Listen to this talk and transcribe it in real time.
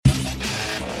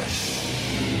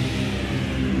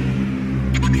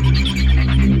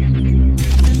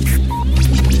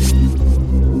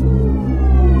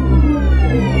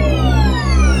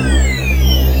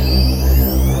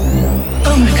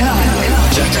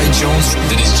house.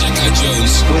 That is Jack I.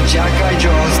 Jones. With Jack I.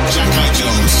 Jones. Jack I.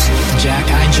 Jones. Jack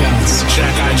I. Jones.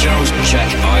 Jack I. Jones.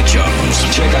 Jack I. Jones.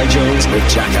 Jack I. Jones. With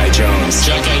Jack I. Jones.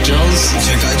 Jack I. Jones.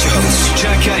 Jack I. Jones.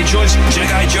 Jack I. Jones.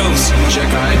 Jack I. Jones. Jack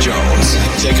I. Jones.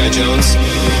 Jack I. Jones.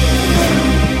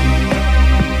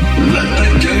 Let the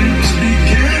games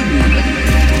begin.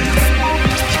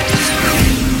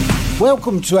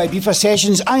 Welcome to Ibiza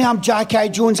Sessions. I am Jack I.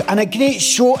 Jones and a great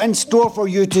show in store for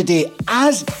you today,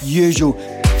 as usual.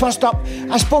 First up,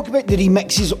 I spoke about the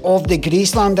remixes of the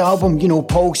Graceland album,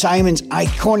 Paul Simon's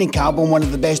iconic album, one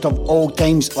of the best of all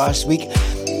times last week.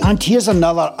 And here's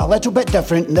another, a little bit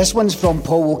different, and this one's from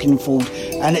Paul Oakenfold,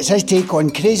 and it's his take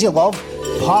on Crazy Love,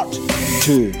 Part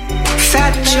 2.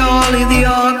 Fat Charlie the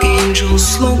Archangel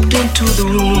sloped into the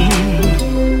room.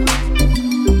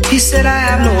 He said, I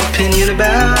have no opinion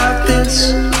about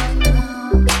this,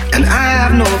 and I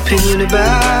have no opinion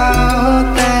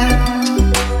about that.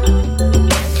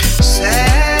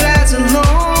 Sad as a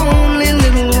lonely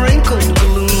little wrinkled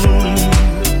balloon.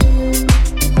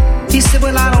 He said,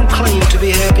 well, I don't claim to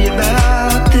be happy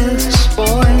about this,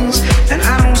 boys, and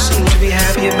I don't seem to be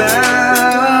happy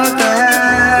about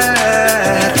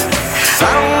that.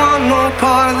 I don't want no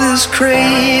part of this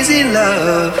crazy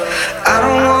love. I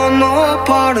don't want no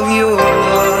part of your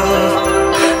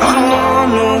love. I don't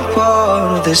want no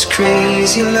part of this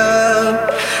crazy love.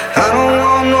 I don't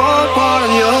want no part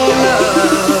of your love.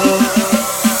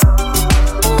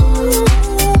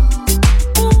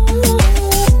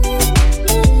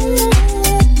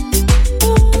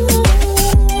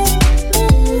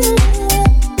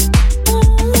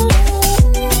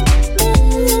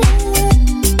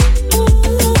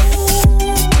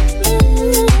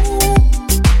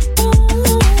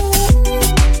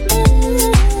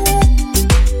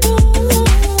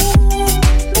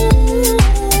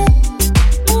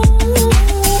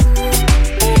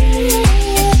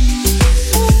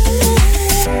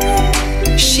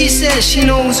 She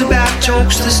knows about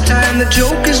jokes, this time the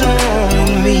joke is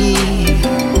on me.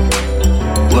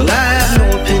 Well, I have no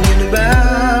opinion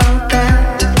about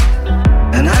that,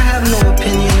 and I have no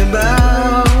opinion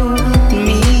about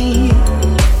me.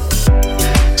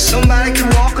 Somebody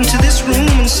could walk into this room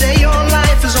and say your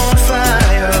life is on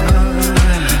fire.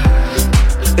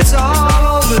 It's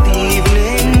all over the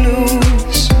evening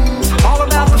news, all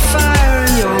about the fire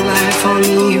in your life on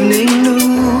the evening news.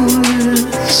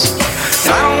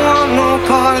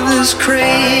 Part of this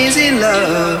crazy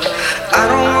love. I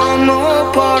don't want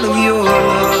no part of your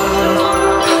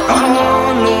love. I don't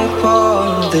want no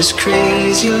part of this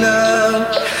crazy love.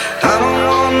 I don't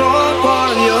want no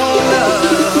part of your love.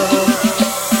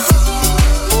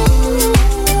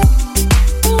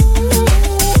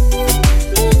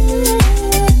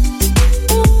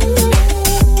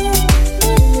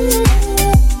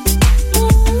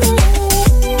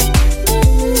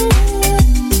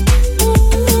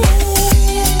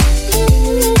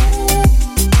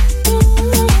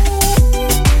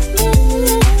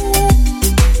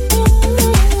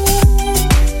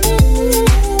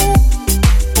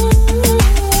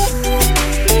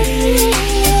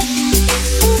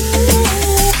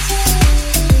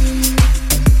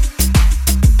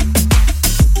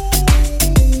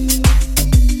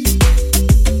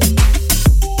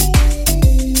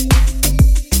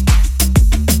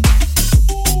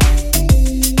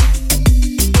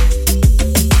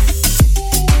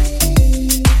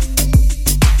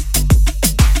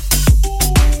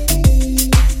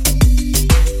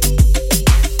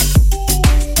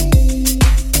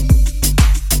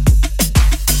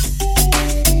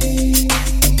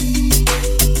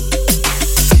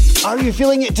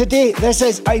 Feeling it today. This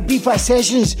is Ibiza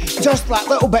Sessions, just that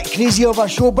little bit crazy of a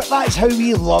show, but that's how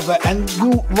we love it, and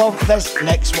you'll love this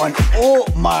next one. Oh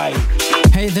my.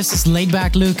 Hey, this is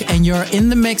Laidback Luke, and you're in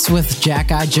the mix with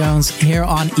Jack I. Jones here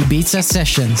on Ibiza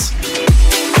Sessions.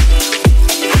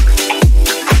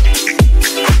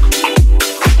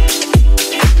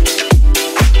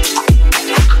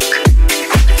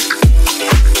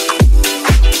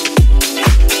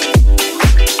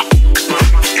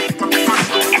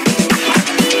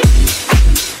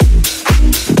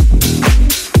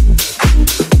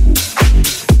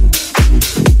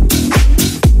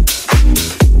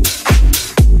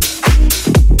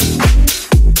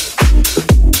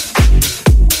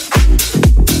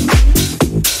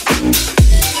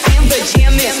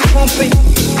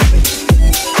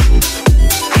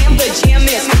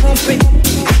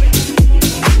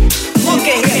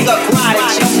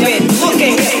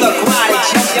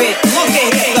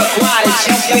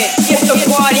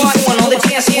 On the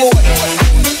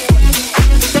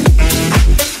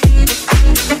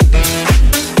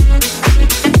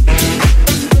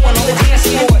dance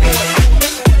floor.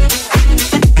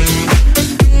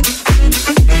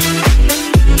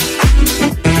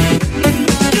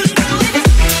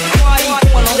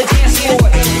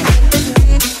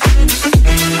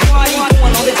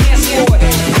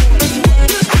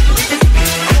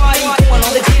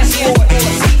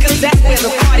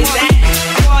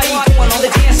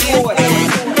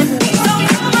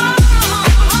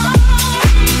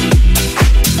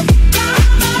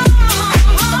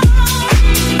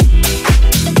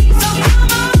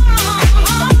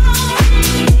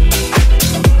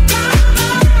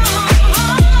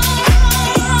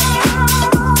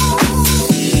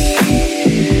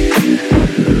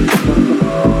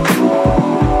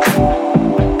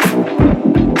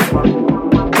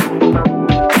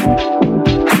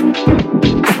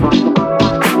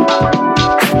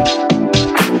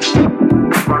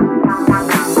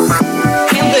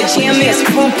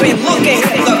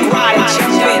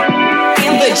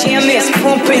 jam is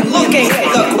pumping. Look at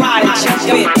the crowd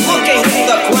jumping. Look at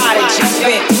the crowd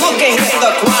jumping. Look at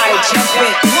the crowd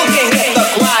jumping. Look at the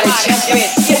crowd jumping.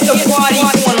 Get the party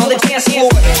going on the dance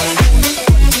floor.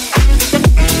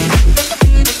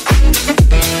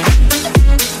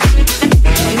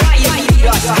 Why you need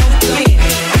us pumping?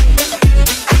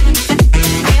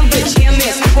 And the jam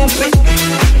is pumping.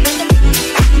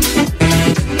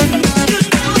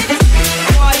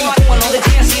 Party going on the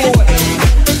dance floor.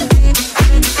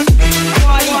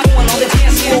 Party going on the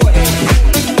dance floor.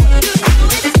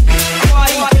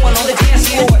 Party going on the dance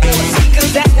floor. See,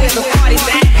 'cause that's where the party's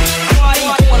at. Party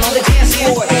going on the dance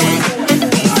floor.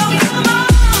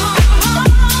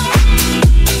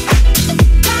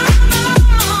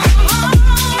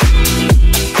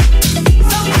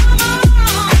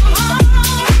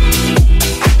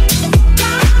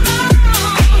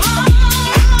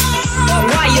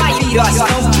 Why you beat us so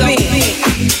big?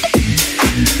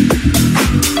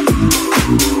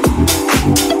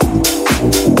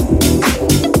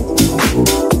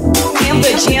 And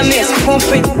the jam is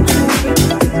pumping.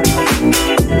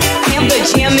 And the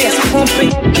jam is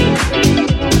pumping.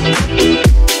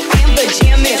 And the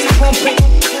jam is pumping.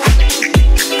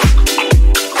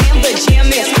 And the jam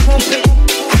is pumping.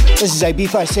 This is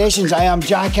Ibiza Sessions. I am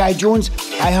Jack I. Jones.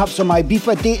 I have some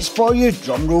Ibiza dates for you.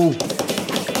 Drum roll.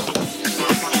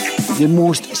 The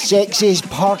most sexiest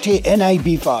party in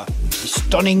Ibiza. The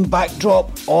stunning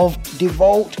backdrop of the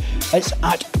vault. It's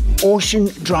at Ocean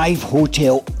Drive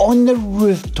Hotel on the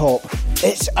rooftop.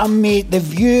 It's amazing. The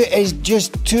view is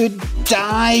just to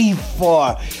die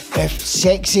for. If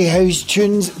sexy house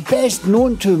tunes best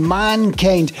known to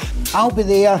mankind. I'll be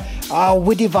there.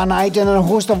 Woody Van Eyden and a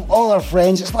host of all our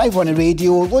friends. It's live on the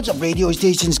radio. Loads of radio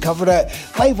stations cover it.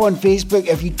 Live on Facebook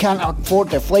if you can't afford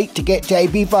the flight to get to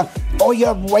Ibiza. Or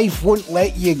your wife won't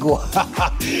let you go.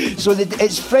 So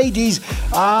it's Fridays,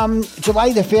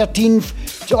 July the 13th,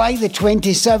 July the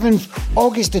 27th,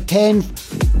 August the 10th,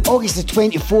 August the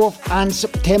 24th and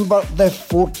September the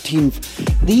 14th.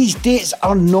 These dates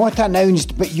are not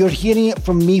announced, but you're hearing it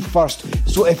from me first.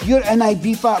 So if you're in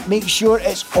Ibiza, make sure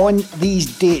it's on these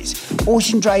dates.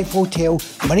 Ocean Drive Hotel,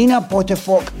 Marina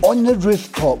Botafoc on the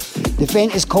rooftop. The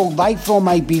event is called Live from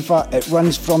Ibiza. It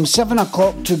runs from 7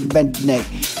 o'clock to midnight.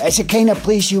 It's the kind of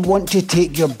place you want to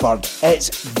take your bird. It's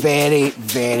very,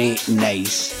 very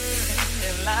nice.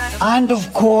 And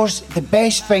of course, the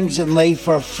best things in life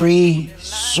are free,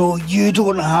 so you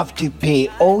don't have to pay.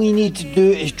 All you need to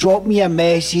do is drop me a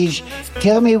message,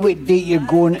 tell me what date you're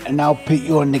going, and I'll put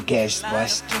you on the guest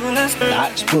list.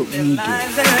 That's what we do.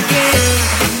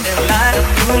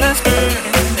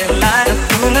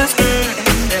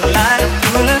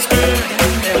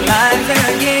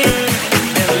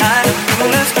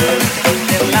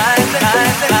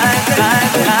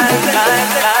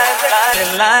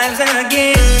 Lives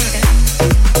again.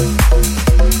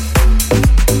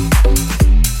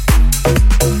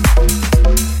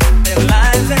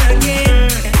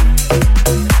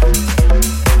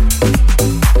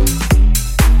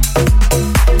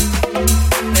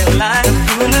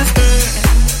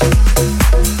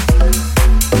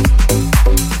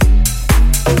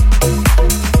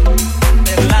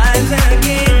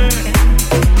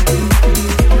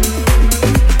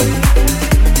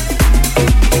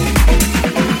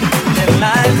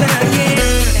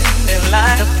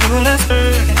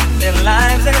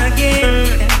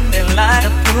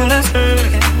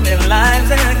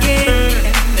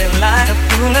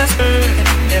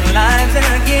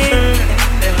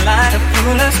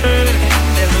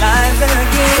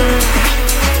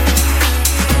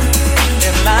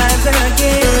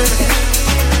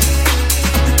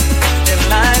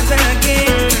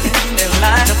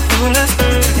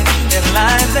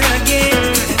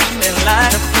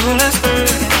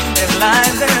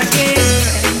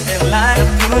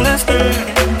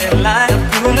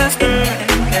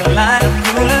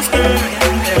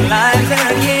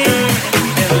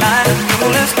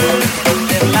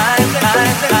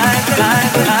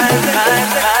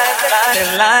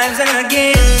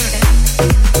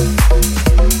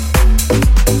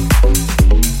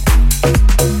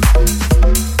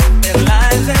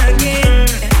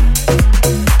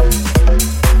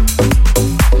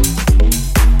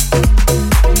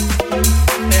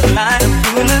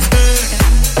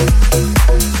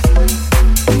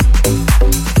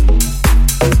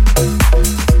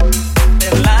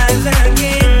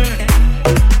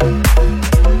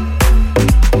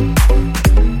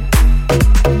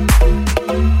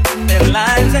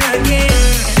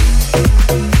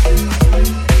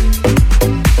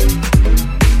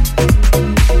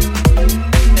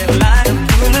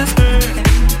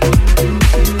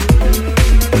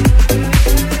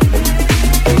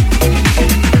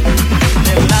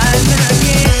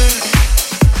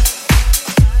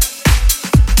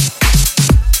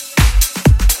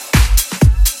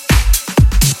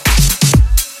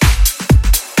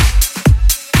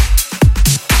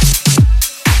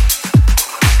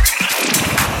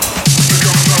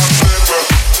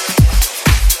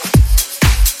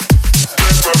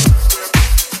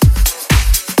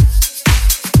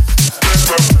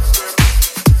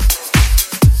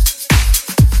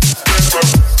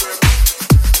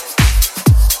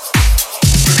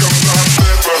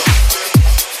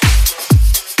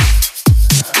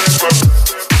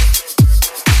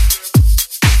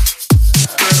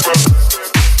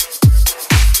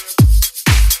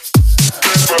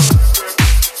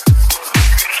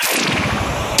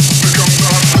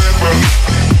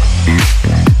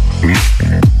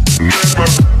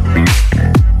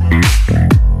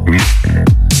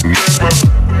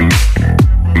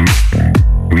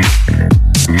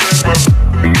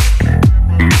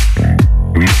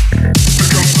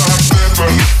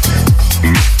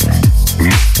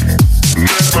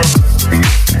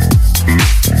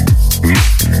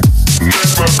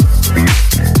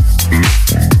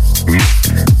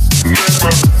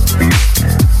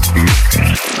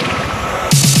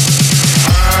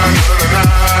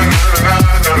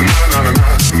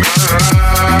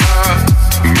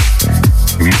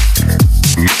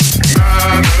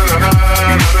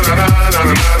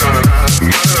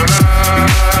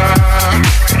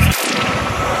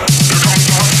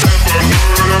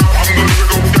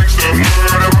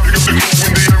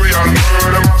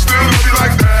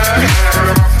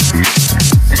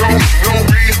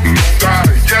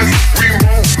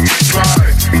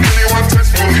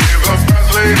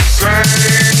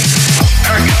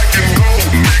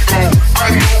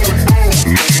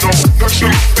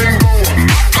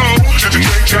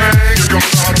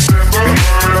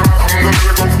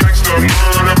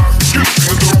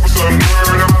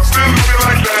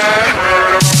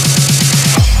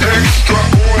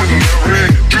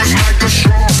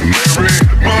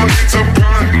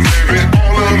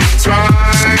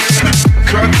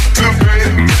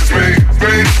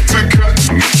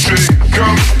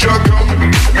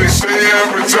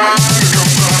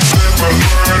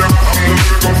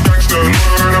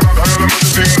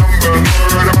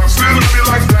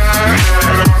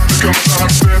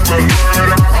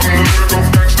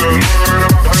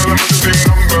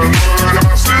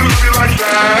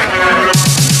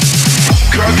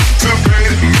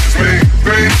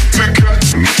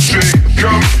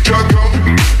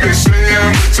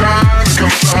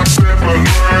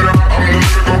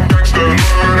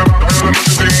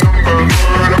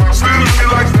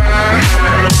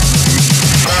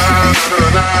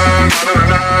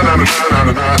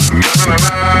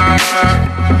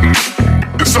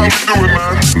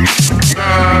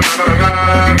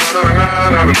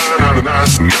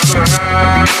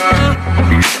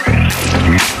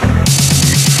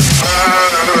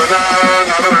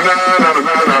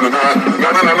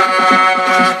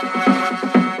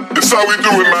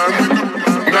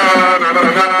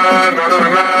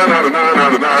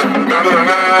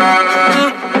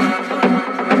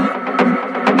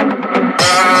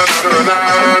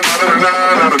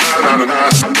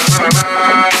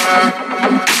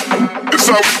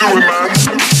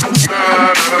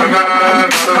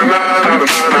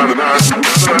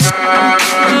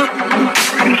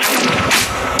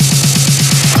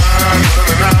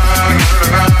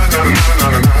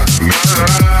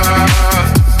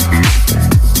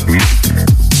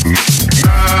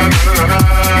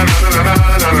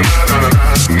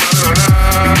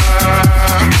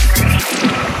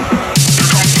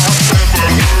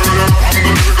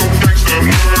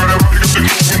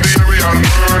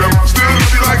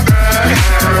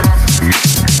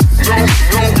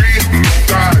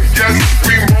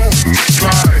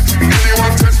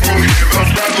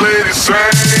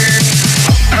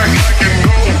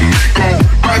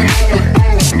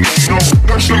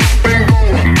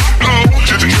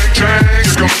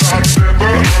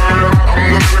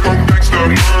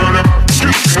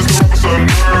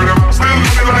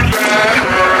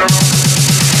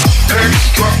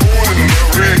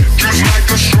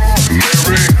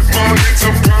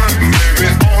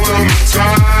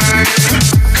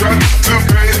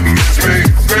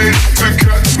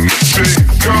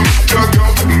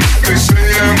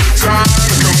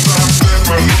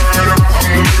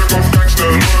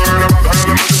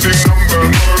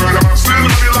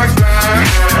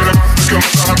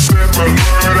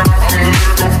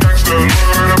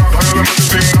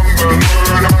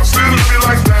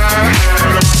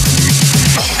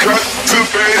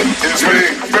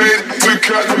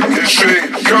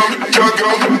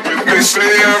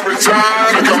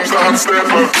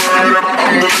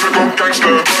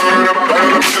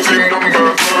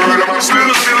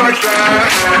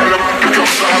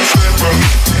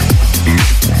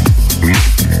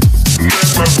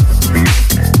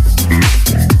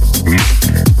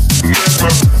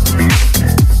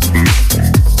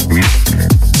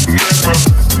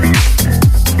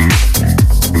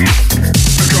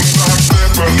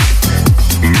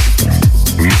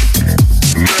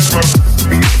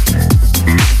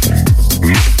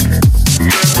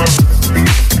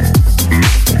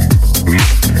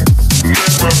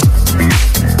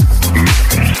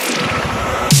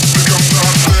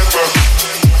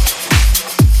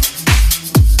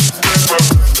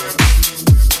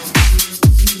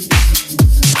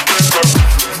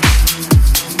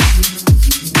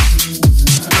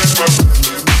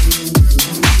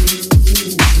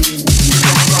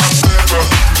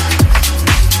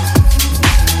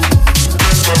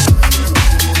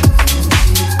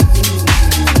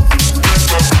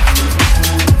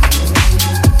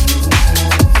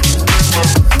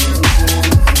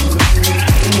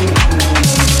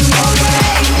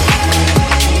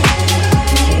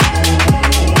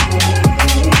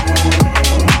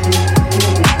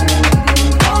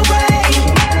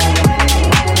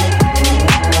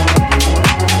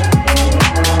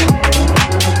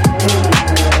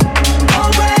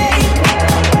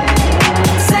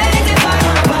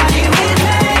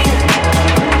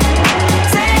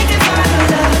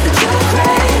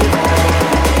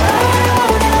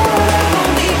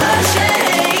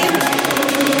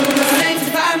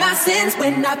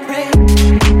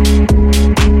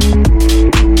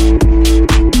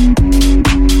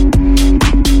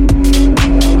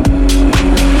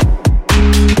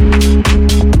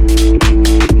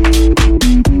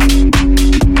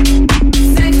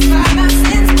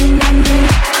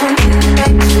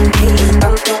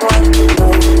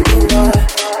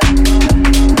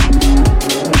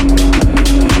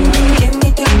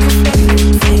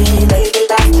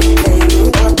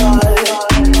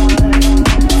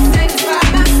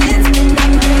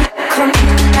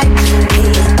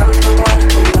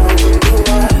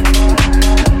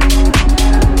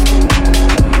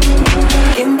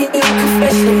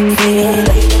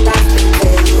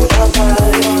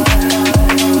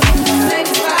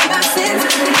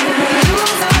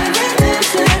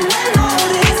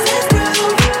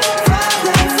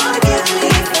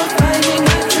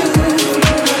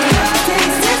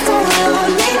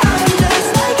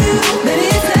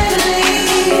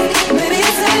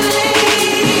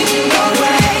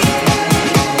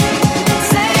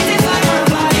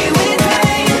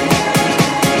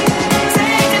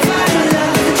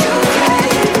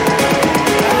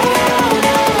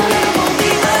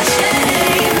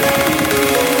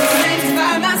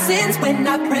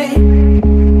 Sanctify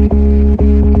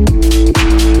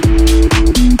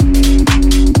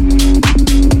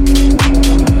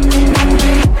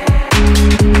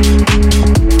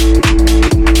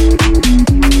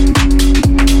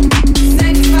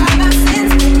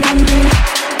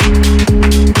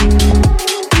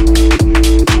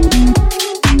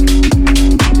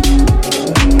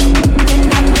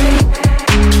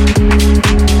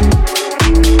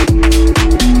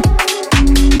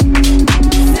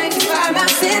my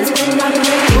sins with my blood.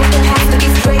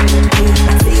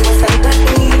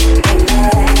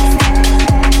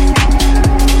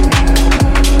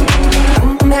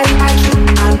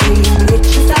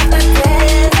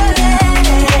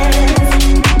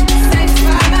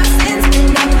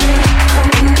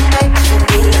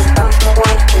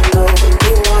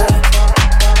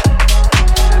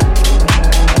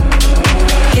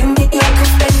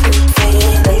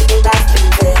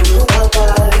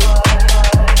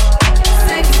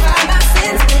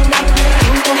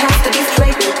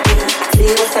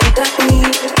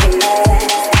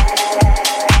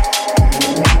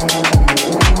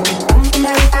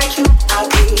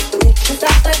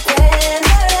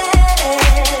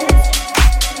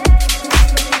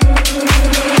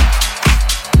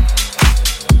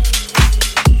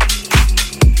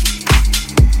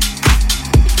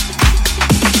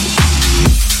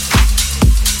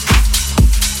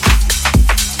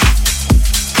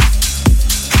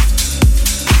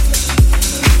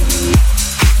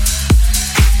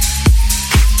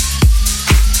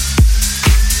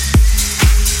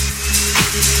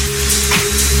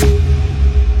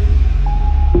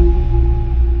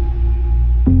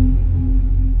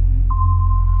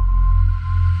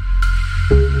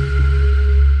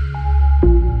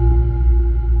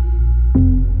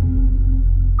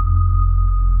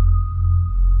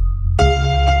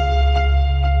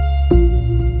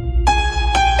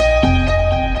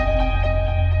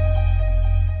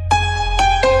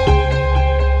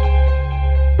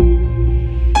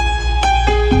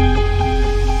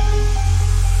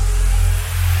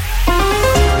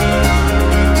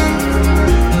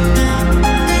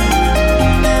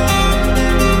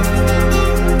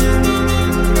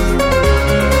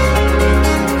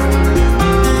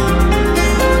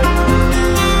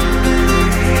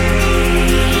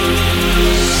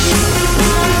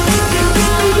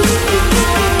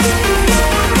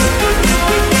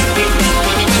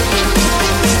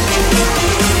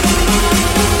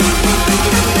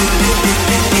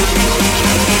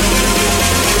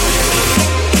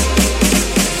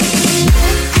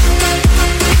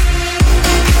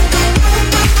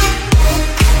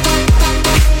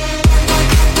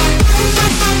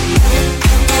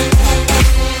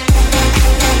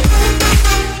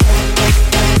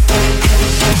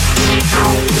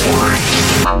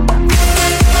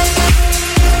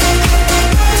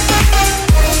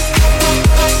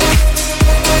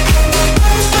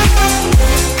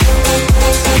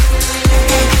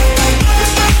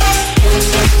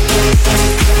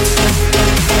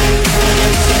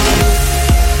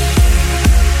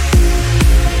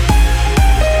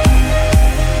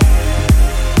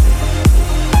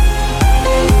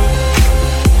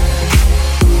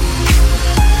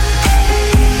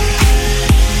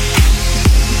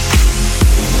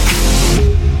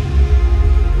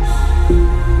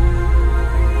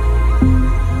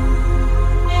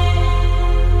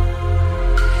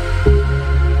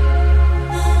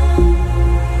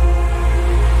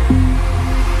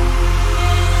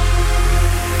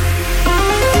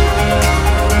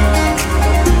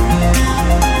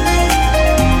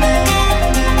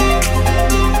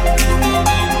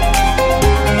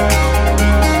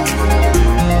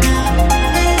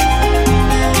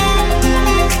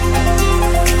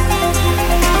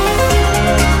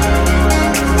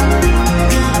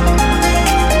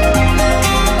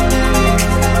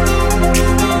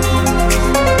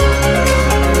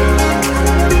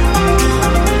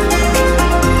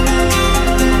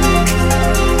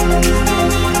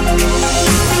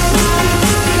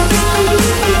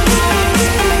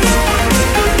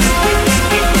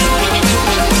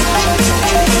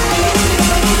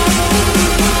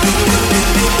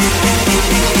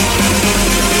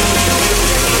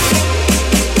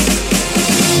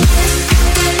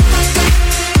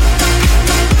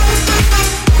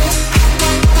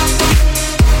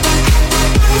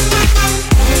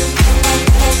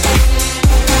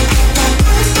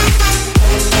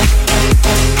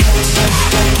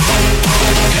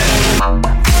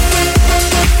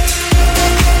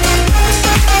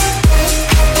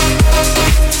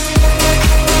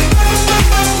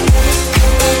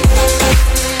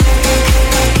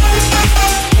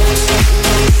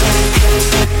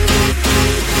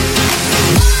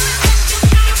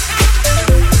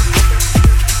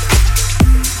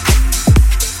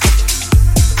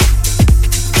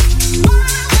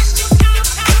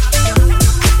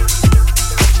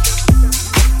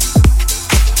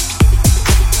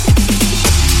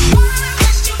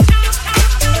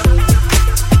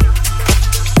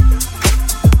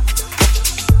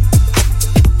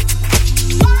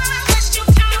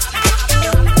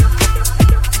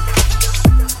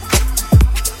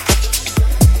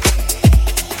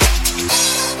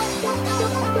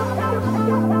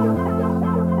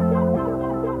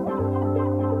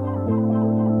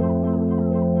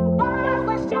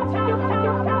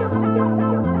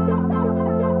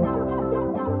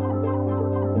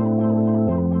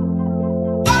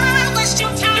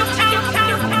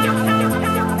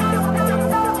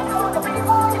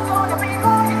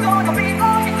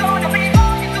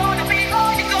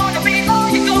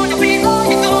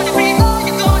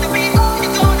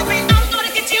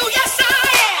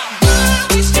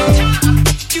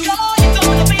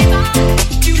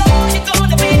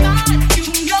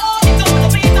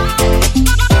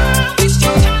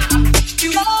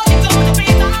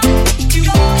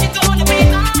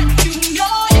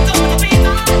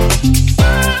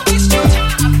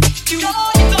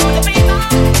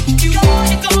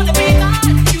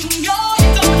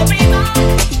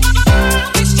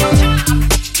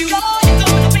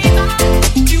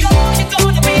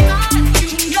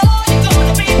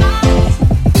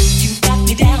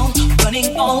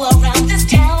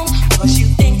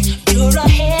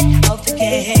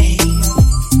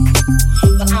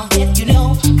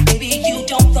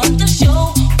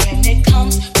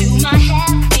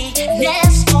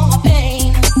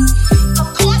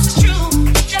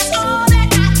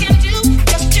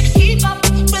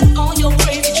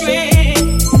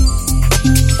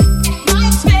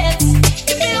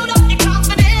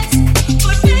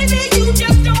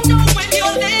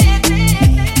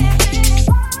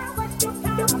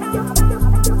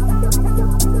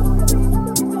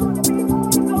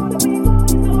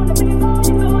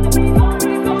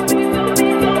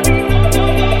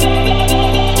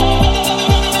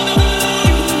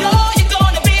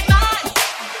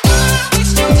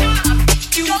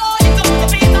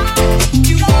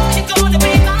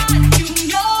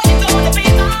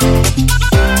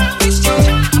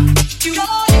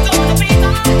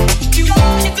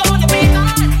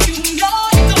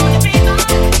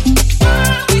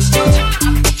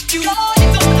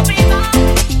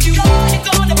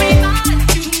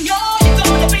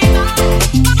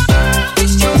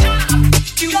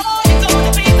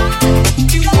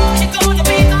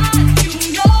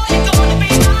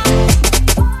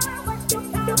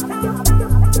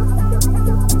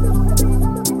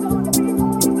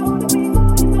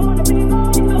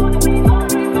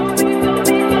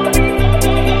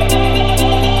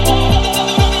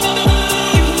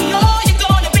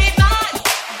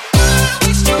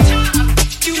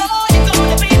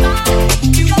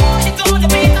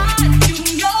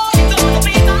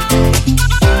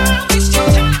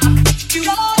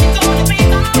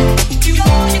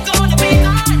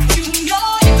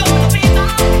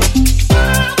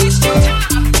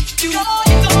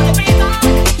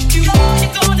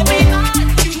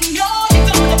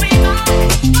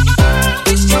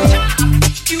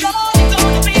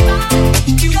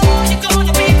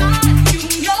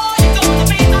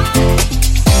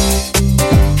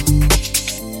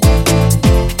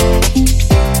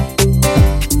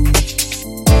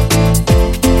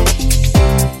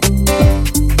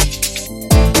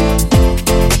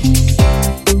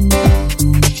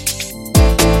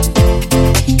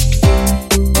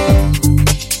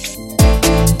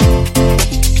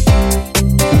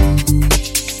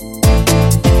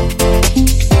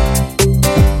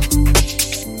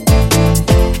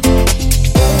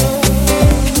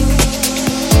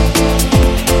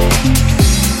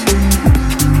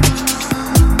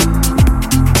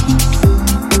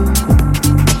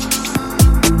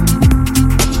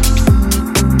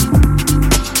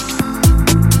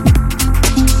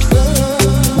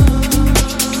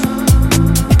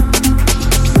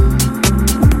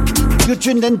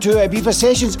 tuned into Ibiza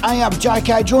Sessions. I am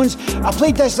Jackie Jones. I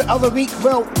played this the other week,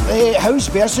 well, house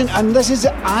version, and this is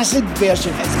the acid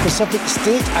version. It's Pacific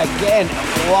State again.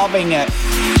 Loving it.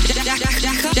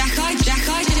 Jackie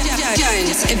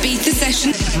Jones, Ibiza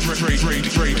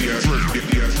Sessions.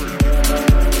 Radio.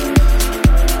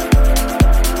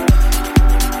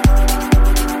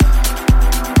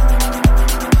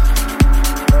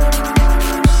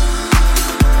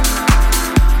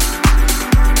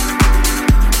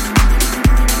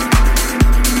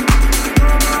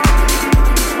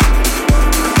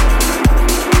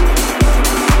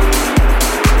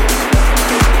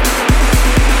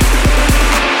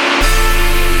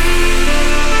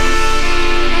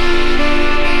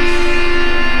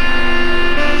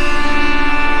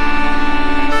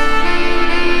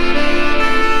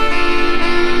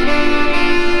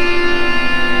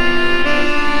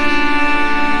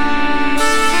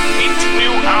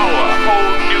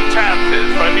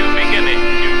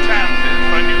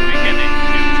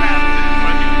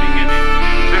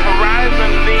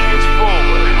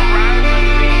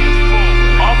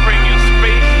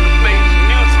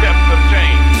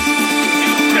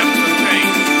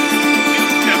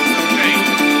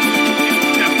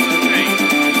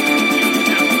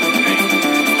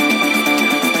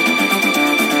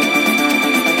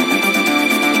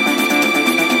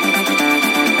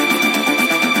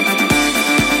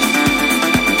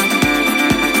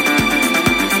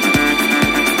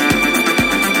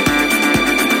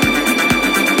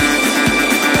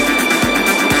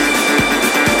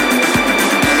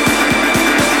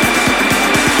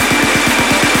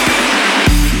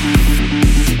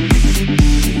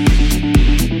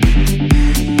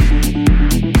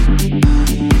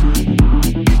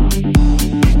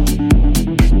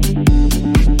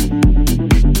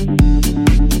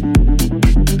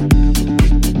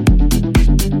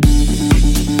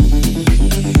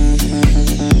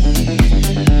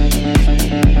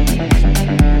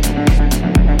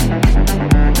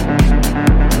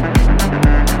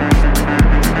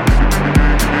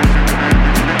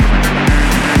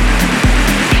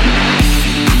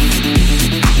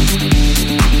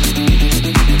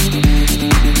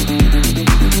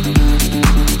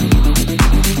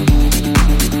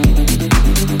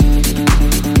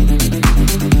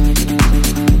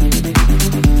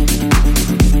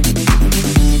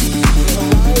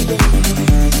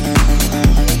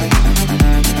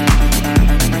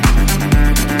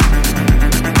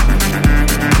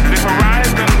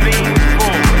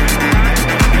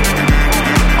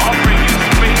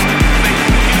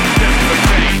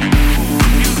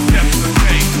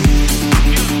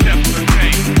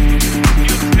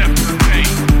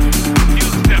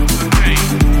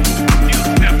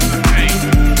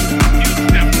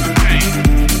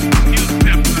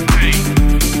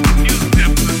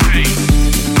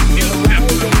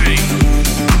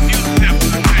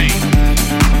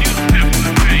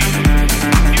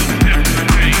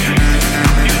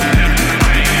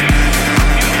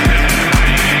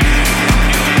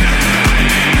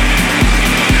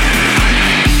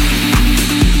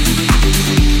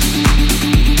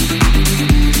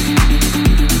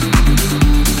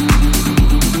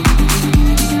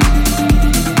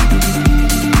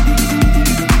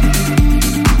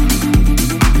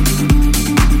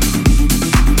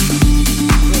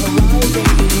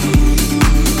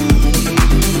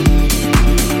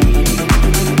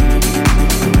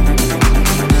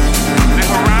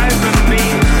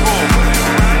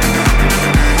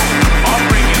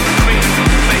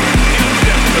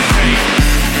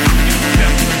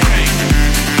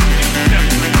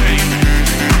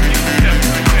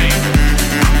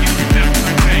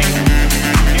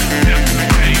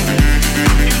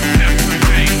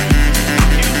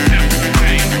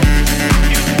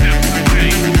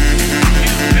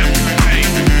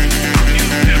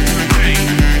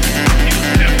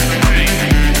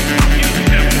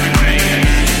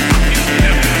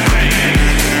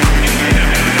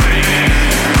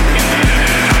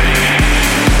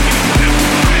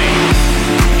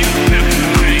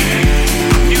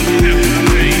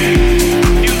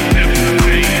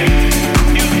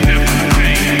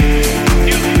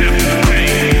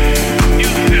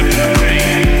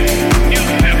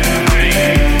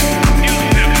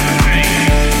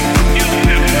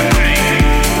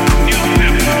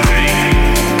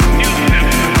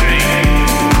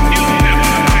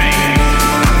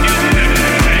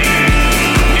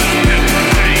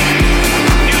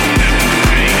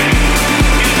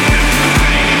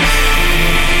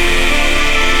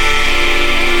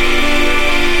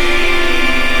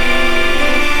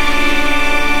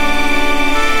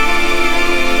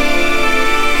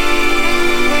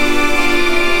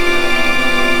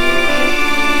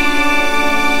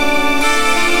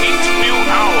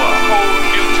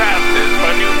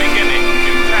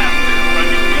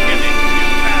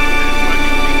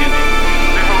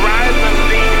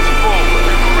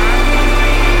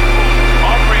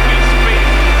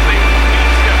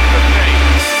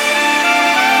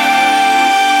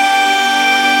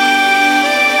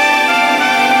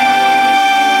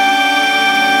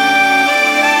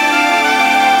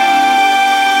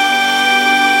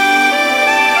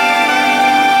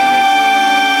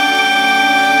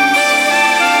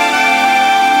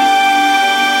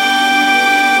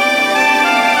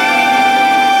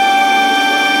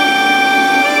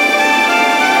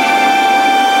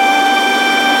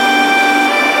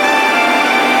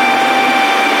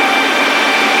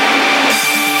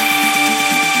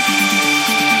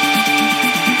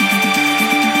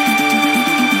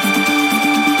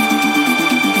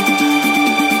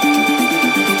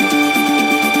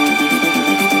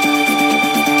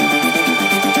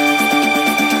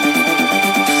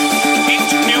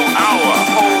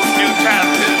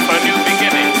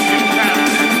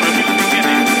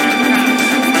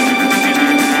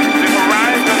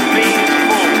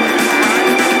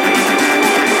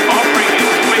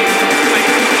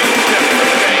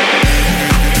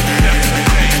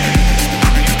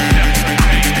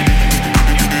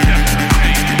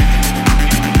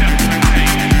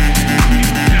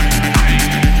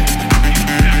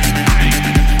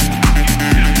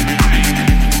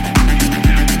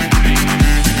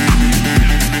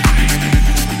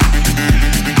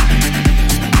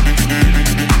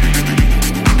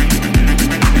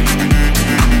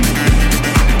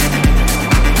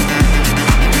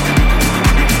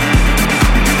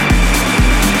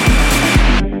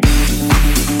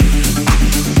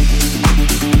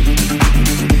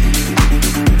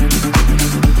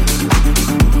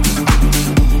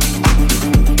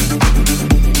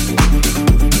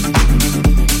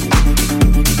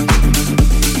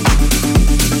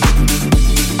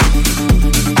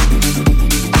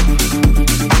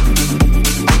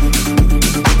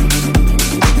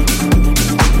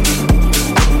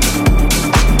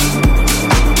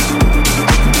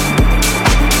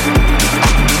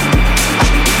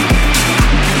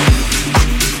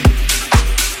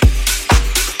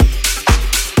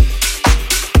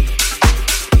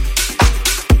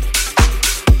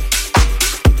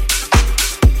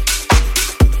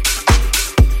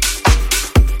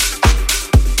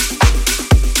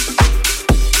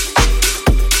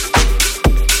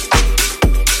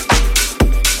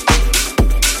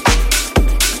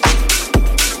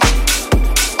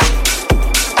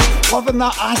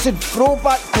 that acid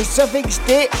throwback Pacific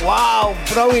State. Wow,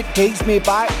 brilliant. Takes me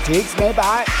back.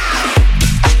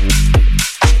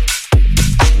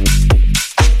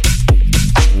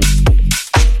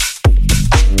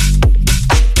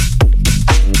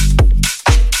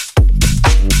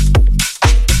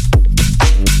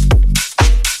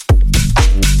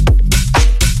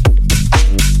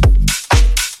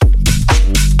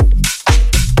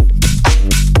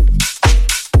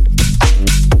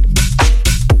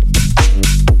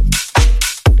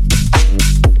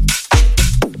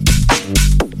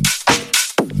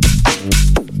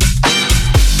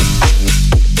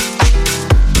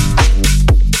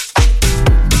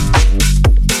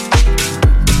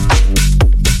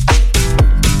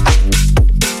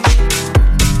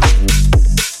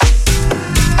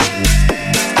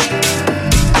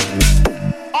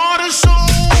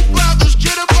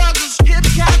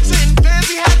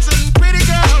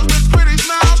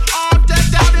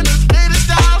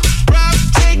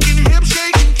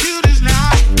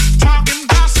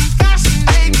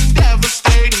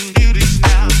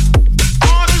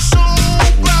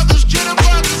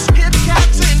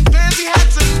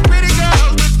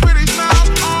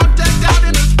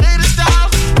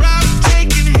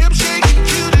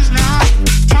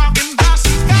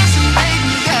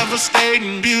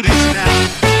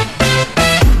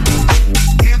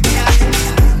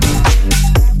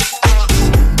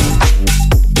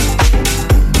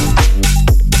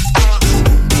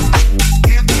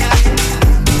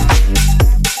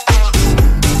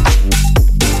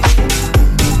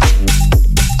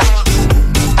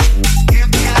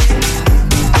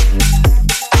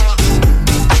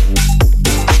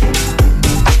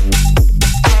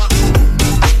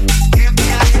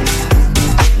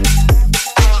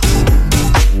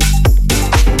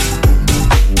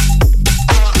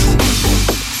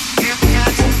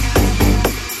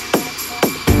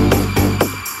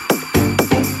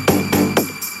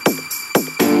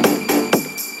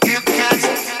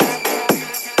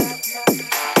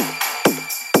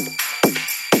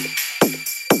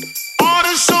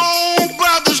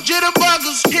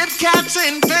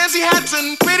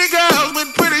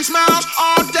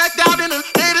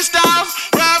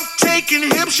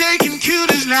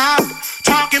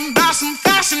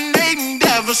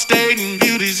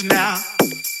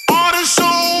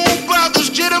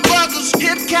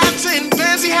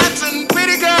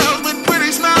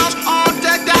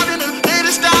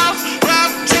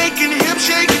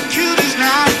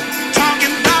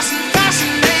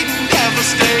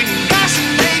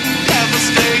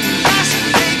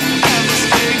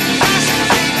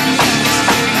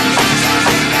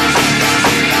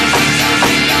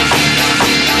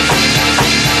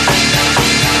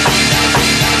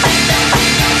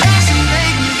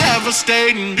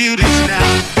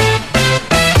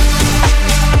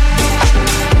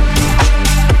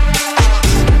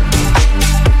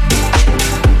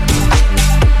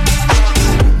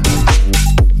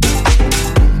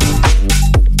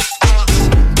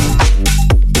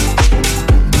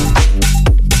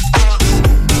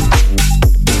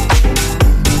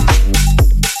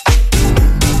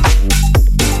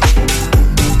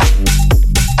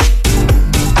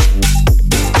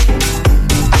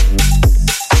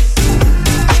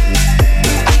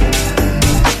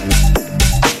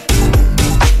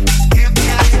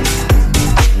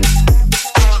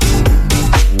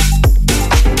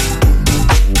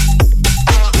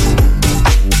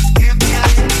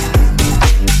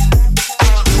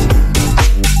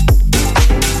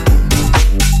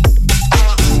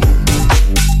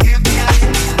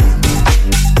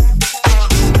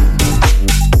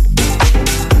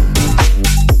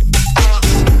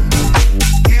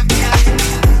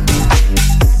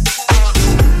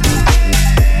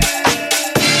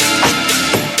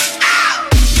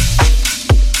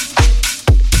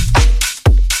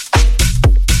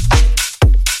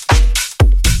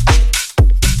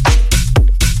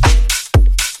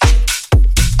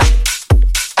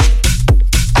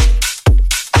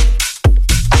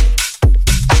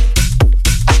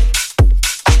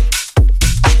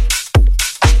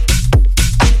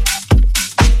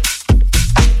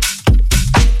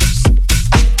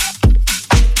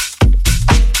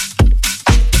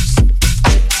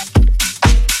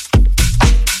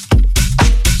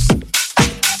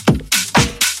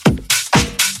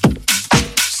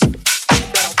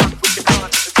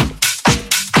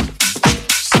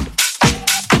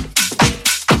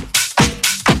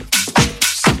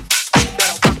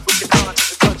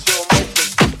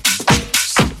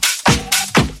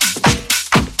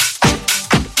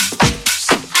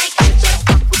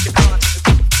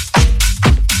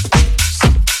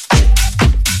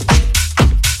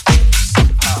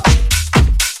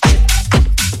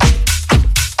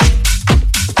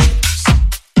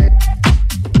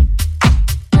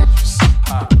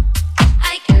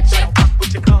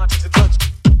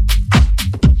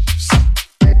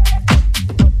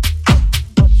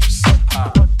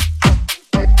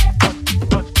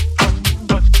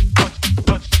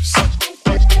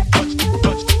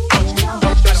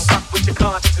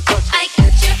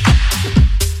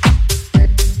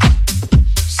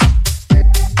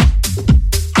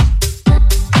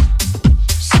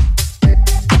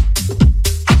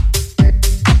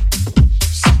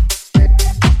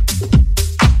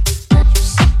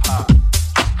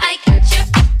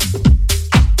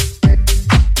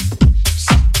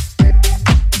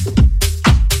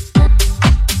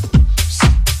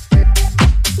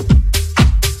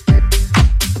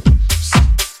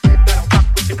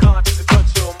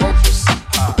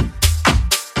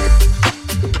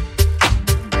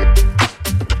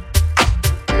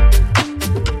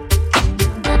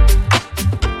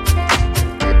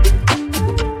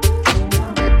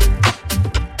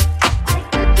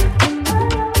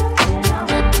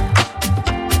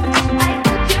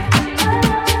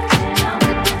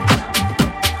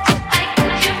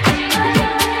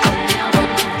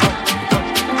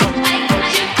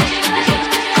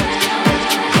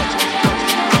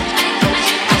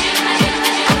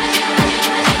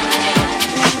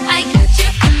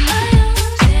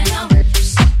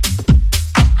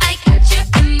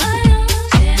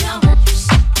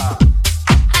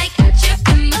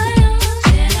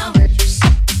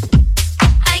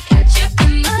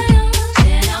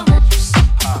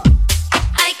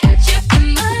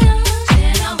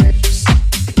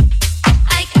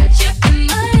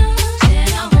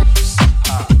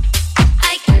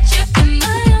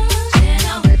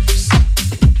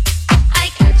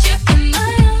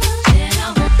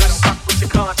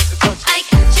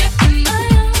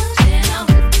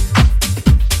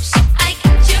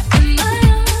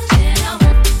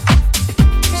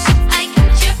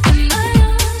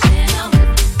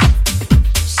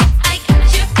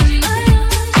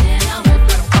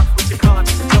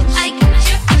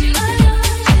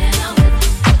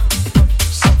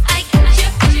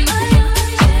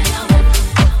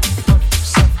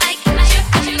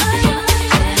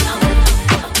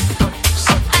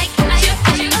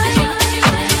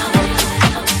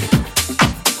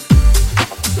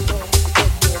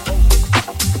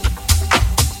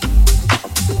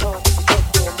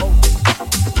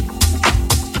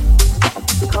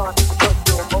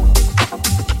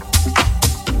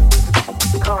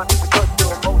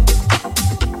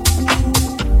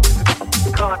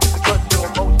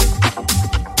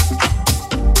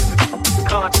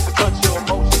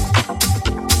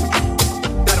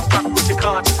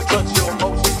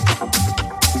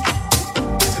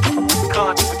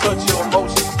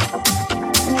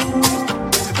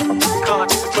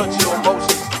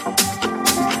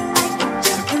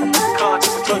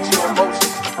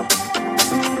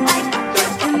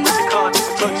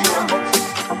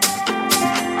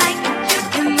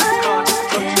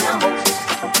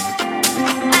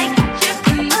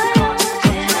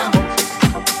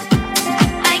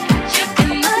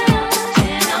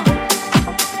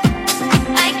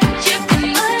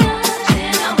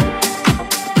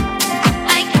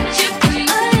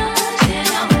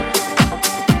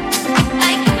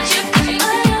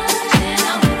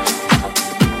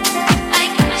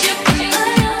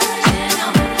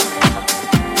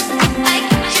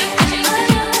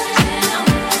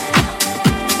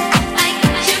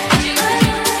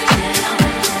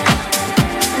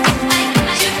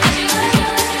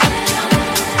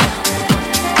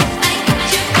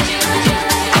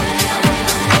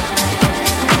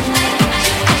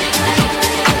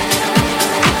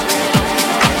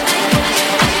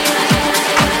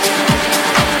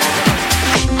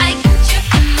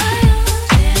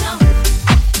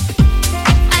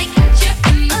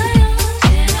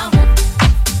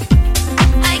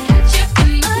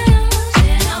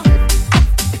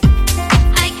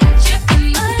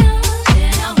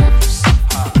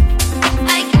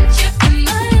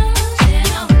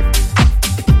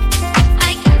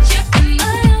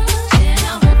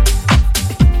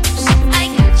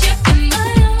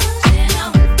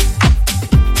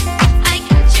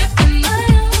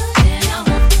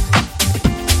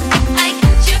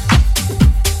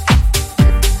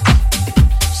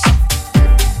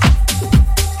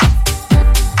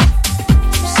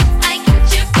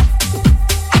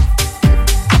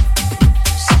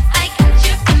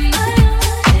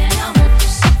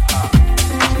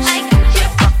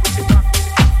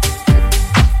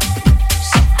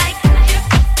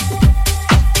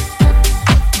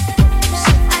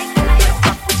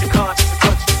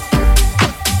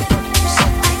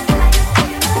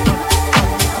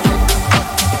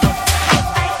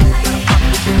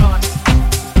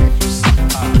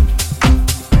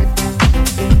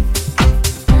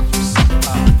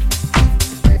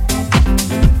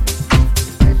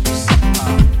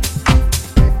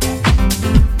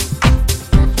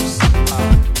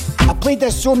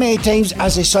 So many times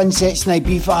as the sun sets in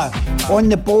Ibiza, on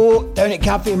the boat, down at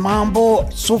Cafe Mambo,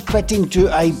 so fitting to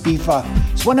Ibiza.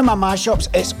 It's one of my mashups.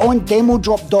 It's on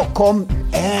demodrop.com.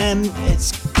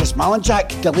 It's Chris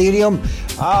Malinchak, Delirium,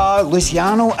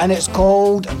 Luciano, and it's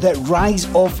called The Rise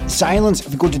of Silence.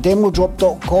 If you go to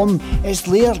demodrop.com, it's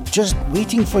there just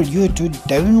waiting for you to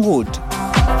download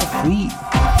for free.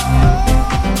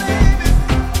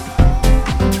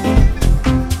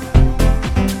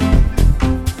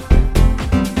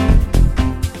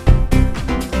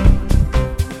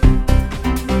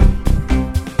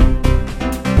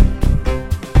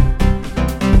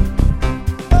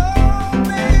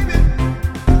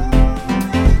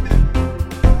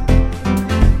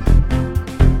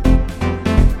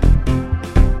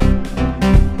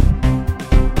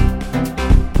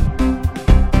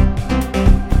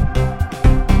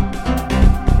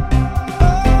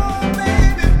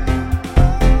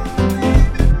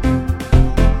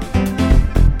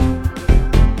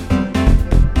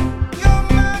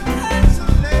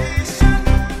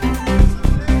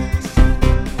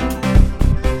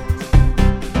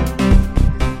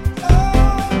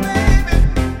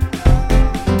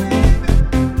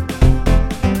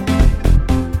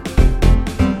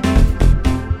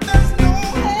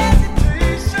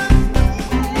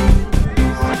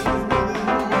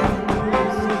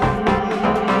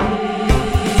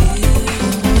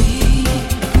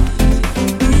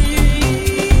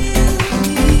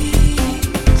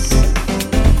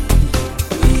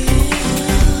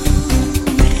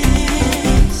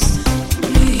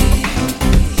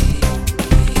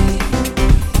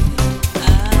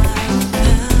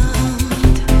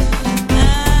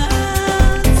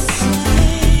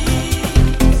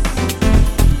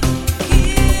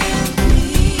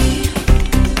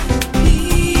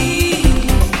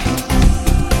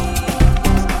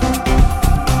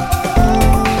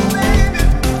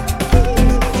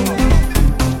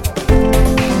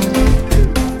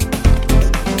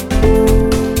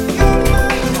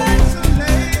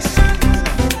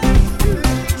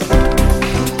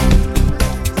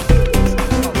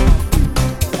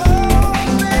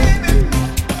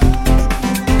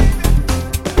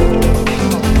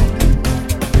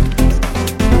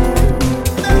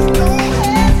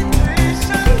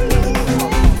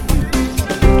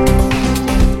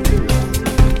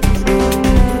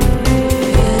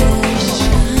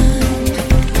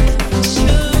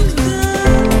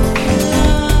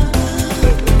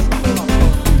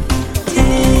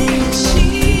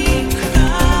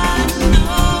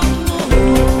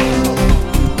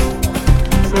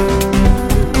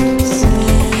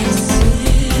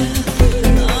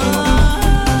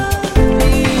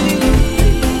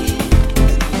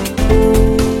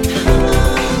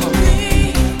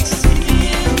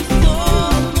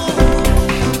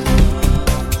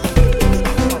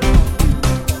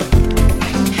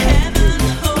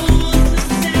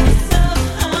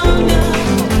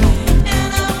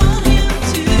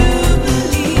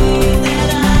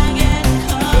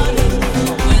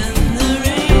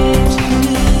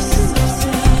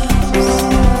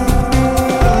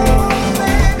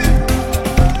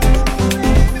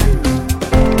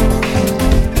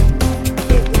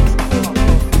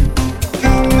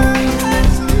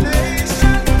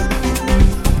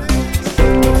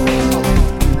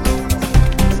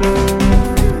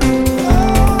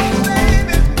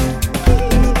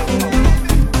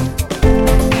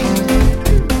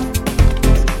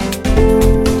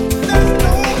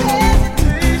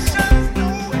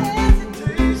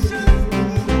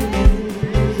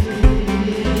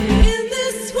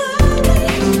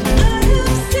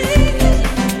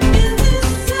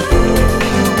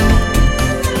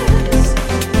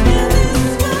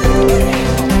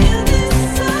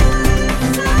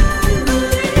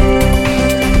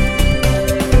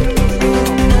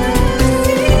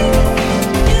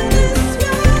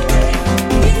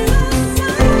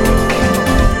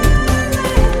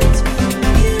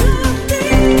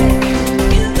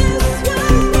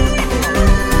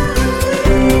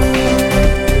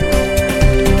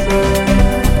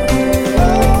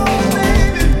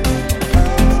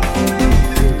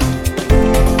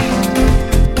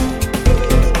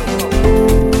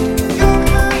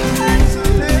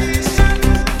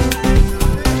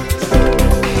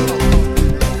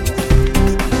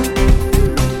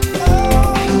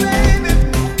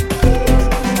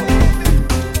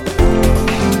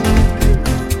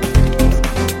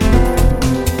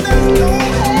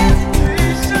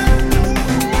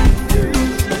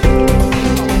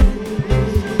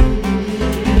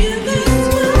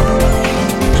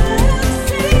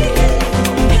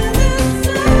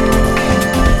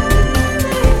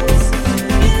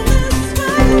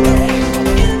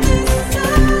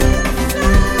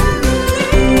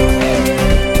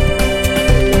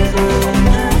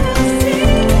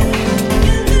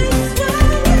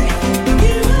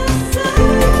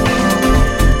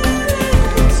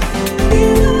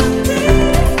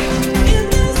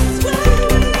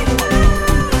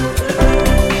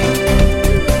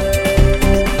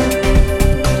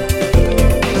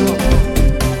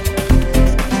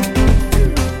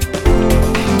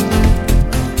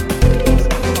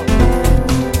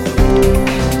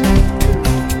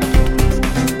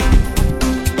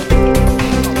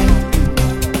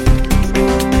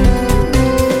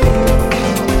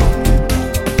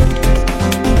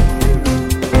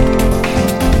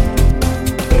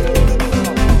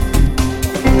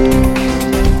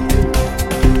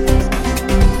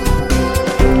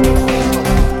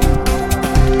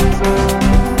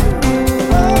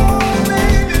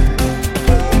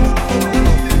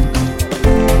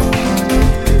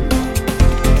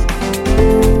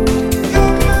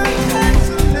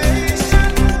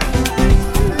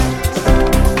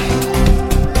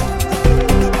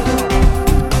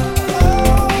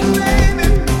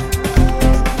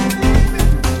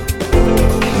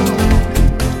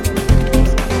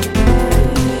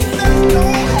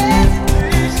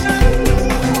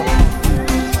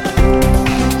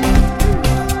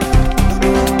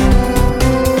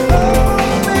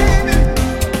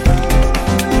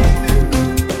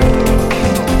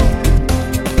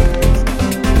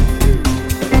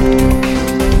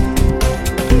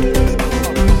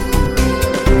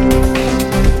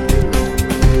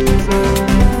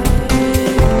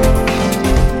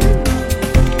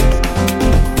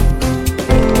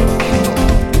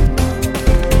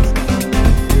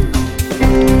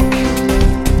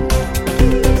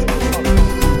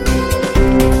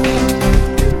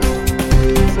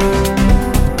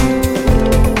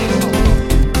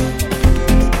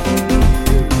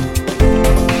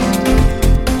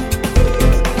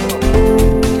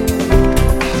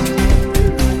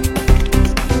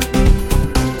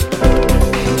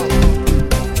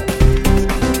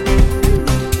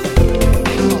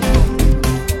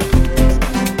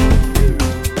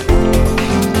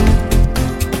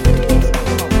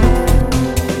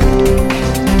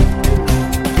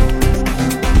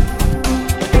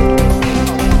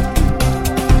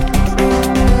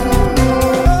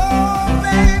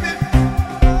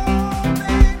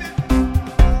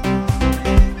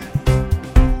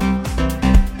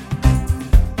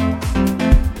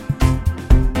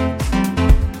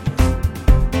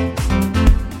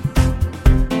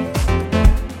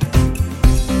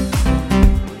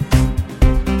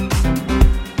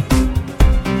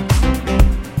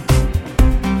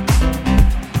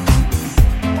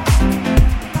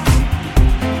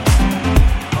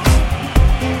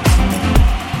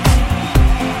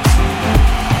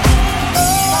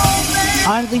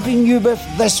 And leaving you with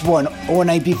this one on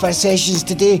Ibiza Sessions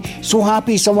today. So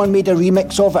happy someone made a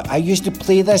remix of it. I used to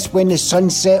play this when the sun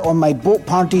set on my boat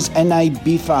parties in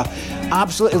Ibiza.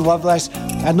 Absolutely love this.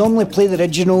 I normally play the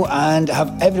original and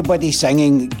have everybody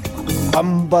singing.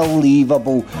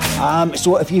 Unbelievable.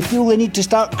 So if you feel the need to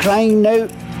start crying now,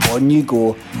 on you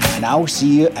go. And I'll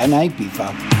see you in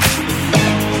Ibiza.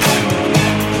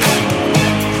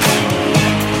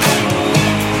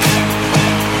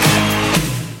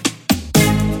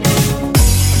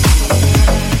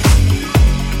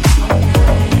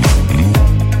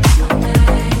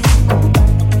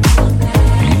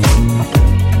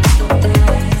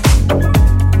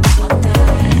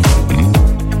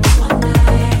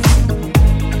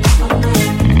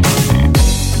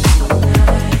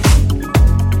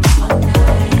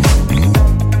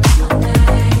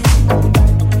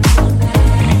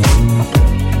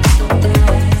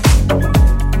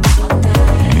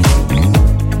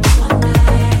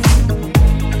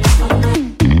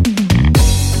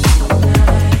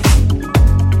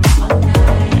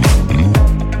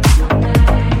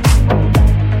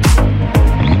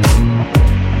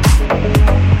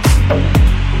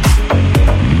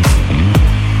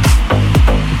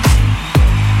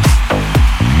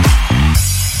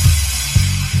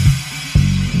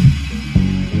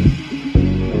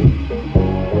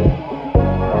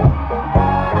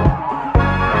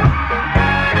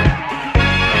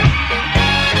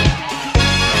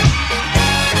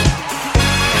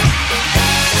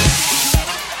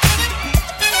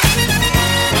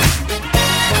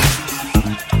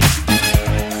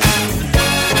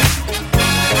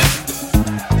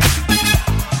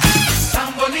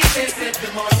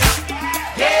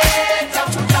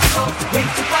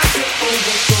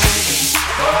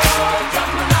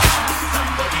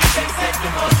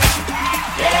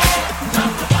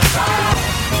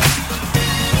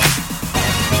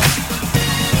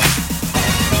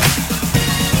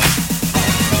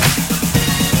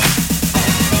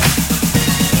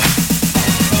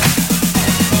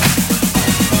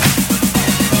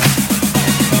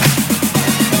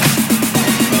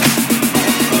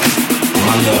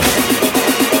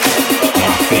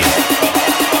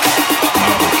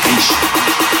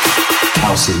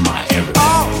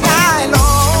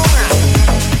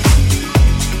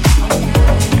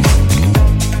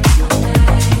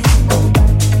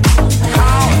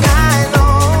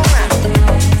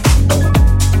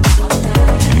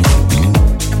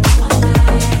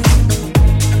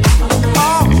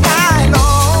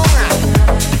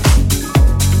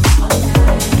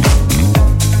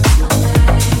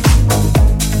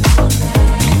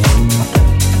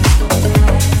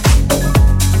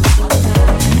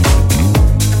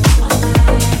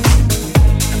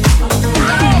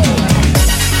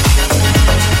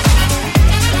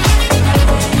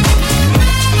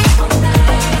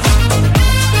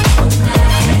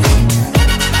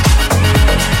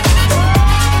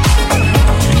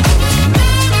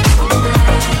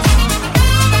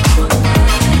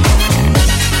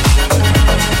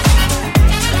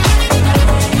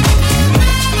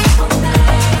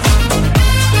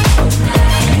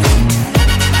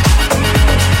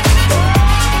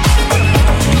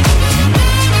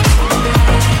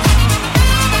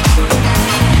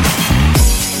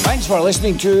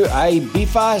 Listening to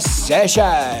Ibiza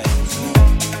Sessions.